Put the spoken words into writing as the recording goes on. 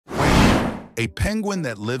A penguin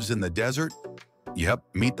that lives in the desert? Yep,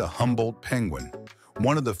 meet the Humboldt penguin,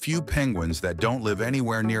 one of the few penguins that don't live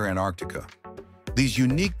anywhere near Antarctica. These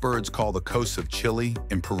unique birds call the coasts of Chile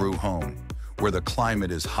and Peru home, where the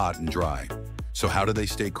climate is hot and dry. So how do they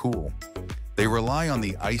stay cool? They rely on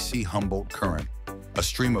the icy Humboldt Current, a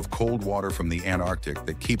stream of cold water from the Antarctic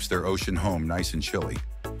that keeps their ocean home nice and chilly.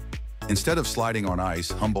 Instead of sliding on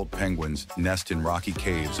ice, Humboldt penguins nest in rocky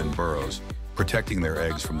caves and burrows, protecting their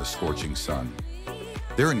eggs from the scorching sun.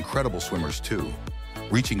 They're incredible swimmers too,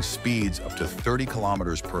 reaching speeds up to 30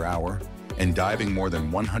 kilometers per hour and diving more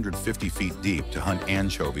than 150 feet deep to hunt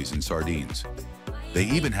anchovies and sardines. They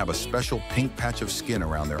even have a special pink patch of skin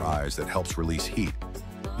around their eyes that helps release heat,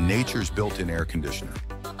 nature's built-in air conditioner.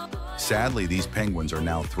 Sadly, these penguins are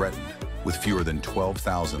now threatened, with fewer than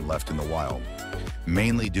 12,000 left in the wild,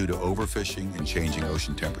 mainly due to overfishing and changing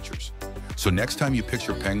ocean temperatures. So next time you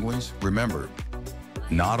picture penguins, remember,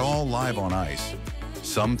 not all live on ice.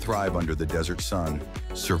 Some thrive under the desert sun,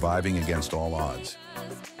 surviving against all odds.